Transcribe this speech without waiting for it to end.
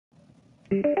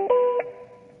Hello.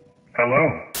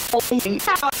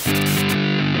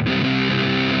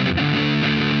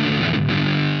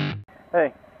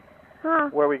 Hey. Huh?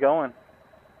 Where are we going?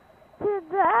 To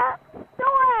the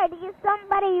store to get some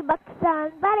buddy bucks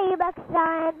done. Buddy bucks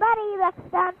done. Buddy bucks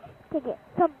done. To get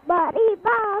some buddy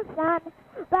bucks done.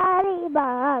 Buddy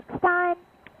bucks done.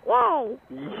 Yay!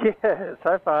 Yes,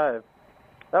 high five.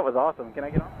 That was awesome. Can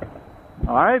I get on?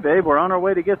 All right, babe, we're on our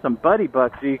way to get some buddy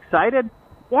bucks. Are you excited?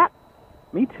 Yep.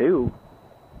 Me too.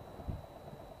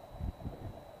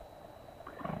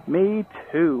 Me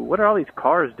too. What are all these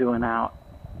cars doing out?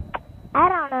 I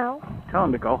don't know. Tell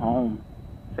them to go home.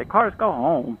 Say, cars, go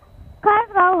home. Cars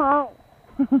go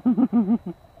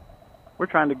home. We're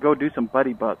trying to go do some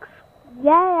buddy bucks.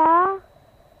 Yeah.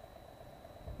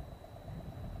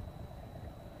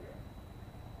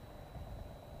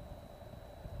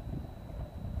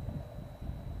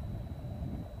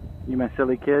 You my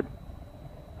silly kid?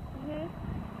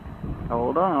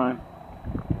 Hold on.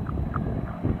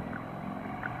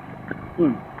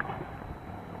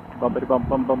 Bumpity bum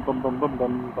bum bum bum bum bum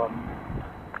bum bum.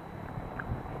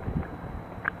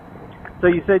 So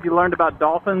you said you learned about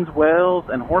dolphins, whales,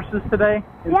 and horses today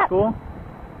in school?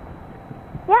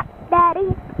 Yep,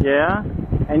 Daddy. Yeah?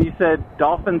 And you said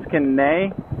dolphins can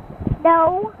neigh?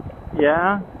 No.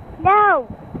 Yeah? No.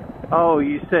 Oh,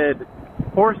 you said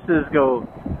horses go...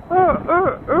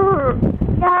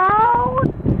 No.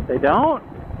 They don't?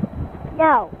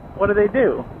 No. What do they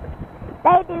do?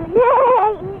 They do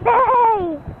neigh,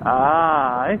 neigh.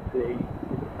 Ah, I see.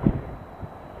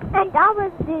 And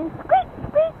dolphins do squeak,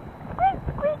 squeak, squeak,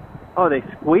 squeak. Oh, they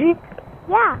squeak?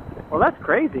 Yeah. Well, that's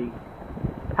crazy.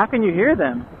 How can you hear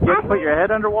them? You have to put your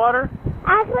head underwater?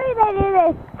 Actually, they do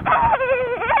this.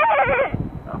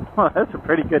 Oh, that's a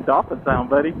pretty good dolphin sound,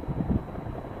 buddy.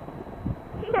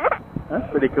 That's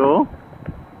pretty cool.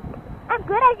 I'm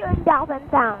good at doing dolphin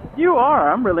sounds. You are.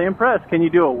 I'm really impressed. Can you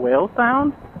do a whale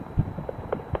sound?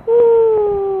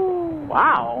 Ooh.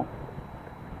 Wow.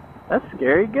 That's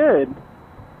scary good.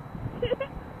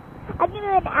 I can do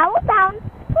an owl sound.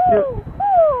 Ooh,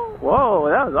 ooh. Whoa,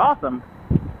 that was awesome.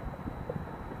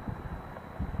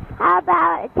 How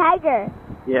about a tiger?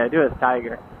 Yeah, do a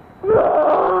tiger.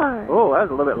 Roar. Oh, that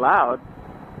was a little bit loud.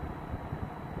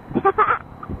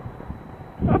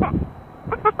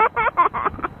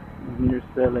 You're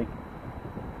silly.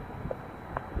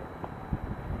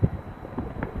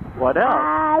 What else?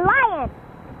 Lion.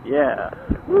 Yeah.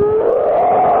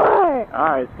 Roar. All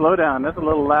right, slow down. That's a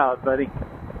little loud, buddy.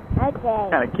 Okay.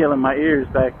 Kind of killing my ears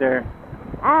back there.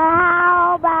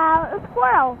 How about a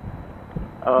squirrel?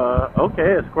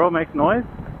 Okay, a squirrel makes noise?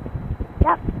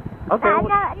 Yep. Okay.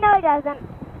 No, it doesn't.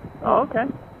 Oh, okay.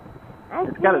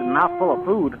 It's got his mouth full of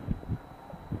food.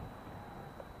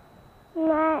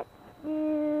 Let's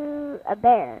do a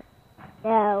bear.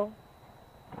 No.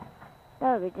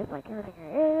 That would be just like hurting her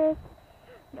ears.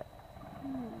 No.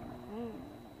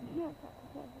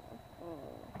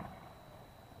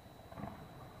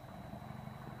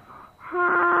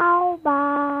 How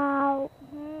about...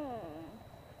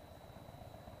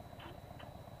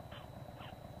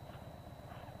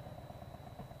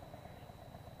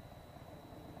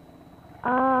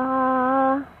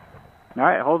 All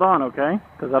right, hold on, okay?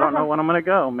 Because I don't know when I'm going to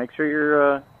go. Make sure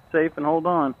you're safe and hold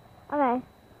on. Okay.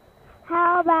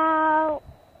 How about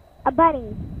a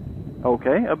bunny?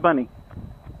 Okay, a bunny.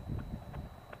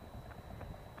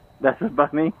 That's a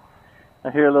bunny. I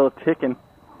hear a little ticking.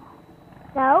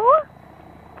 No?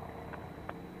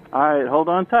 All right, hold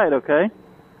on tight, okay?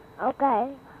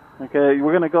 Okay. Okay,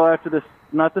 we're going to go after this,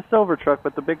 not the silver truck,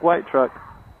 but the big white truck.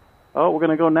 Oh, we're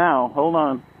going to go now. Hold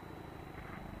on.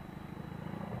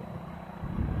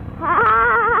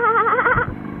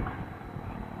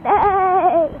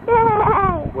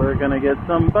 We're going to get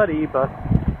some buddy bucks.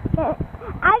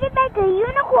 I can make a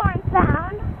unicorn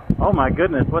sound. Oh my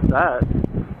goodness, what's that?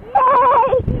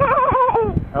 Nay,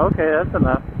 nay. Okay, that's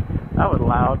enough. That was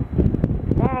loud.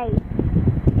 Hey.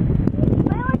 You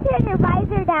might want to turn your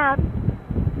visor down.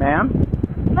 Ma'am?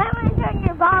 You might want to turn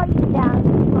your volume down.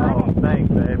 Oh, thanks,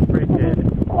 babe. Appreciate it.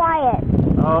 Quiet.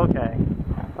 Okay.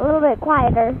 A little bit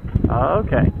quieter.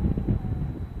 Okay.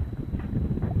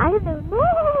 I can do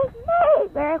nay, nay.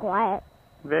 Very quiet.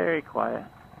 Very quiet.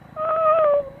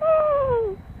 Nay,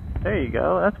 nay. There you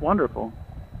go. That's wonderful.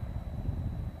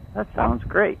 That sounds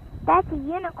great. That's a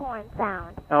unicorn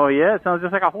sound. Oh, yeah? It sounds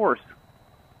just like a horse.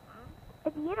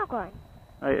 It's a unicorn.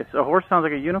 So a horse sounds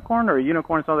like a unicorn, or a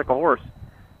unicorn sounds like a horse?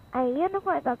 A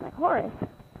unicorn sounds like a horse.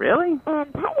 Really?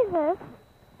 And Pegasus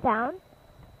sounds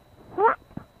flap,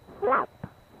 flap,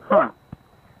 Huh.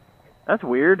 That's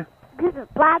weird. because it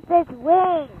flaps its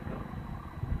wings.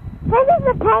 This is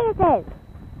a Pegasus.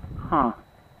 Huh.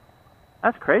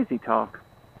 That's crazy talk.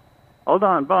 Hold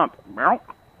on, bump. Meow.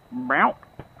 Meow.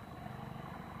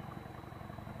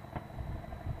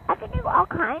 I can do all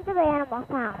kinds of animal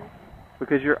sounds.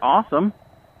 Because you're awesome.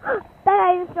 But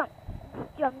I just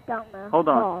jumped down the Hold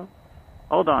on. hole.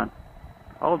 Hold on.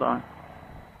 Hold on.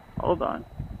 Hold on.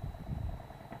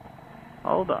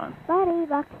 Hold on. Buddy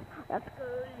bucks. Let's go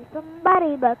do some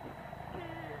buddy bucks.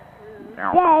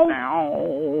 Meow. Yay.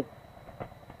 Meow.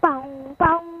 Bong,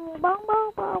 bong, bong,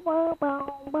 bong, bong, bong,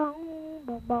 bong, bong,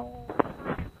 bong, bong.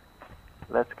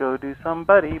 Let's go do some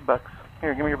buddy bucks.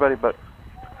 Here, give me your buddy bucks.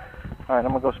 Alright,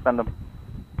 I'm gonna go spend them.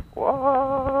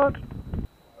 What?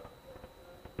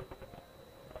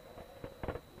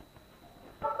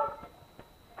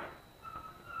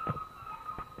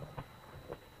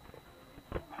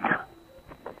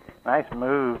 Nice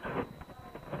moves.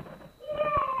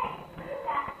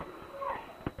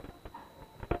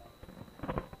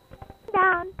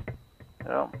 Down.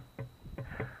 Oh.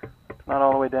 It's not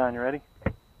all the way down. You ready?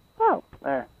 Oh.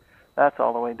 There. That's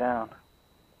all the way down.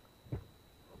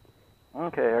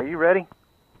 Okay, are you ready?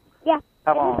 Yeah.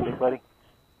 How long, big buddy?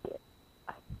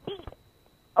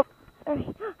 Oh, sorry.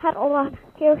 Had hold on to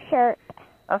your shirt.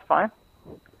 That's fine.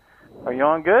 Are you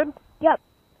on good? Yep.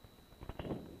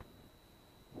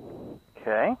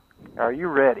 Okay. Are you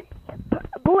ready?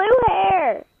 Blue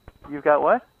hair. You've got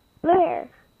what? Blue hair.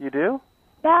 You do?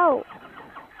 No.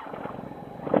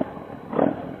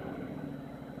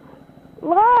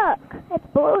 Look, it's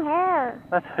blue hair.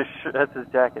 That's that's his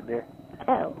jacket, dear.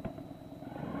 Oh.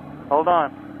 Hold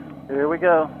on. Here we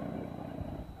go.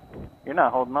 You're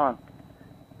not holding on.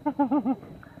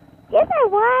 Yes, I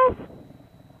was.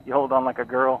 You hold on like a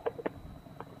girl.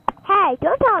 Hey,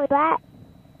 don't tell me that.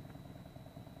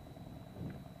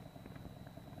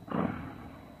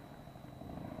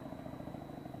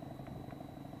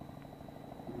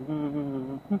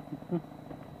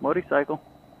 Motorcycle.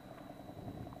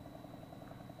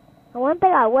 The one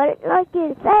thing I would like you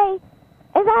to say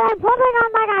is that I'm putting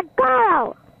on like a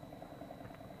girl.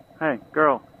 Hey,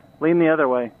 girl, lean the other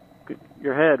way.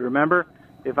 Your head, remember?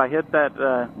 If I hit that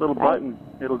little button,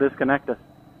 it'll disconnect us.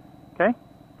 Okay?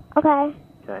 Okay.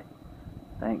 Okay.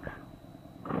 Thanks.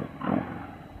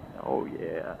 Oh,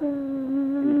 yeah.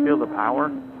 Can you feel the power?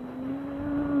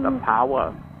 The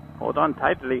power. Hold on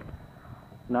tightly.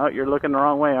 No, you're looking the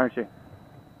wrong way, aren't you?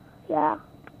 Yeah.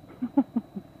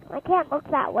 I can't look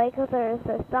that way because there's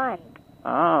the sun.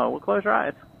 Oh, well, close your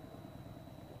eyes.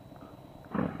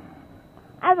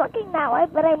 I'm looking that way,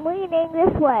 but I'm leaning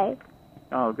this way.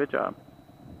 Oh, good job.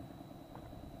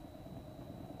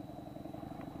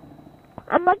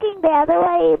 I'm looking the other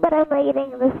way, but I'm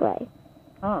leaning this way.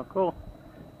 Oh, cool.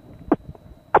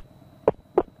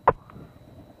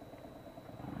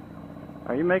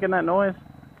 Are you making that noise?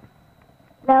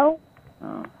 No.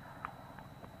 Oh.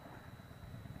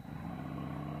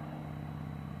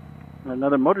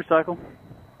 Another motorcycle.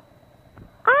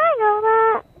 I know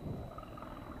that.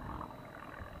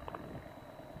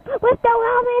 With no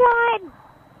helmet on.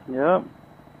 Yep.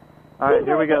 All right,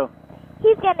 here we go.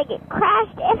 He's going to get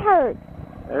crashed and hurt.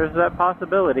 There's that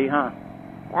possibility, huh?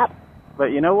 Yep.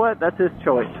 But you know what? That's his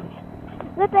choice.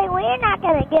 Good thing we're not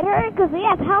going to get hurt because we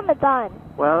have helmets on.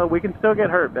 Well, we can still get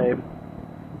hurt, babe.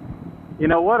 You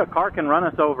know what? A car can run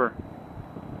us over.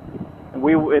 And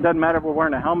it doesn't matter if we're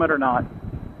wearing a helmet or not.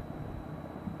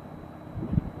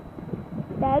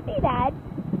 That would be bad.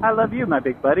 I love you, my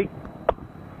big buddy.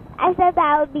 I said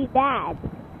that would be bad.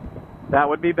 That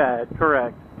would be bad,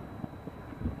 correct.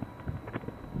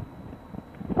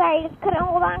 Sorry, I just couldn't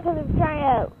hold on because I'm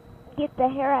trying to get the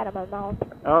hair out of my mouth.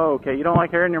 Oh, okay. You don't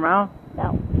like hair in your mouth?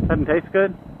 No. Doesn't taste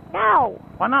good? No.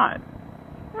 Why not?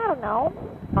 I don't know.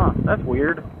 Huh, that's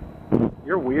weird.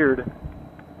 You're weird.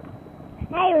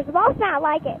 Hey, you're supposed to not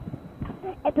like it.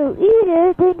 If you eat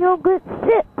it, then you'll get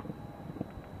sick.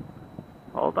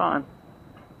 Hold on.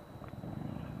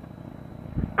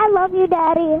 I love you,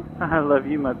 Daddy. I love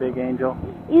you, my big angel.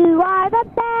 You are the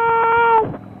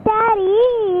best,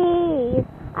 Daddy.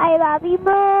 I love you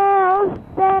most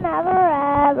than ever,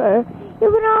 ever.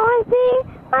 You can always be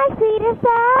my sweetest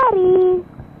Daddy.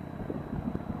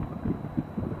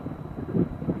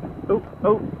 Oh,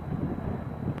 oh.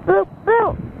 Boop,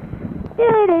 boop.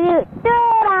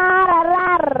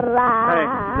 Hey,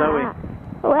 Zoe.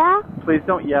 Well? Please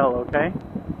don't yell, okay?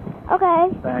 Okay.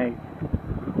 Thanks.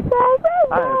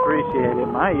 I appreciate it.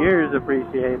 My ears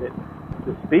appreciate it.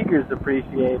 The speakers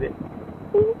appreciate it.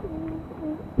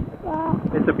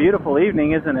 It's a beautiful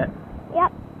evening, isn't it?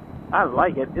 Yep. I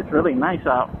like it. It's really nice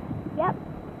out. Yep.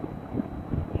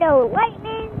 No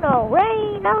lightning, no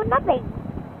rain, no nothing.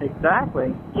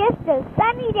 Exactly. Just a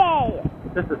sunny day.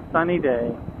 Just a sunny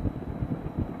day.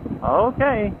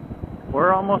 Okay,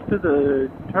 we're almost to the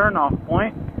turn-off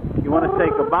point. You want to say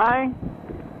goodbye?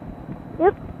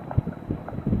 Yep.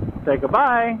 Say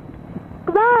goodbye.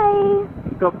 Goodbye.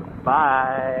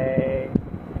 Goodbye.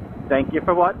 Thank you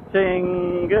for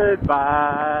watching.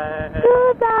 Goodbye.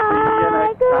 Goodbye. See you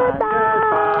next time.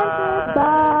 Goodbye.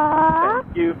 Goodbye.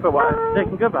 Thank you for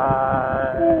watching.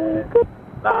 Goodbye.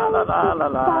 La la la la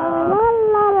la.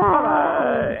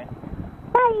 Bye.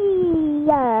 Bye.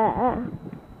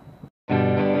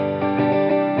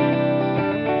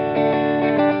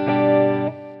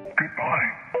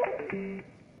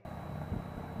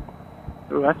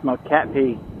 Ooh, I smell cat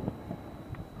pee.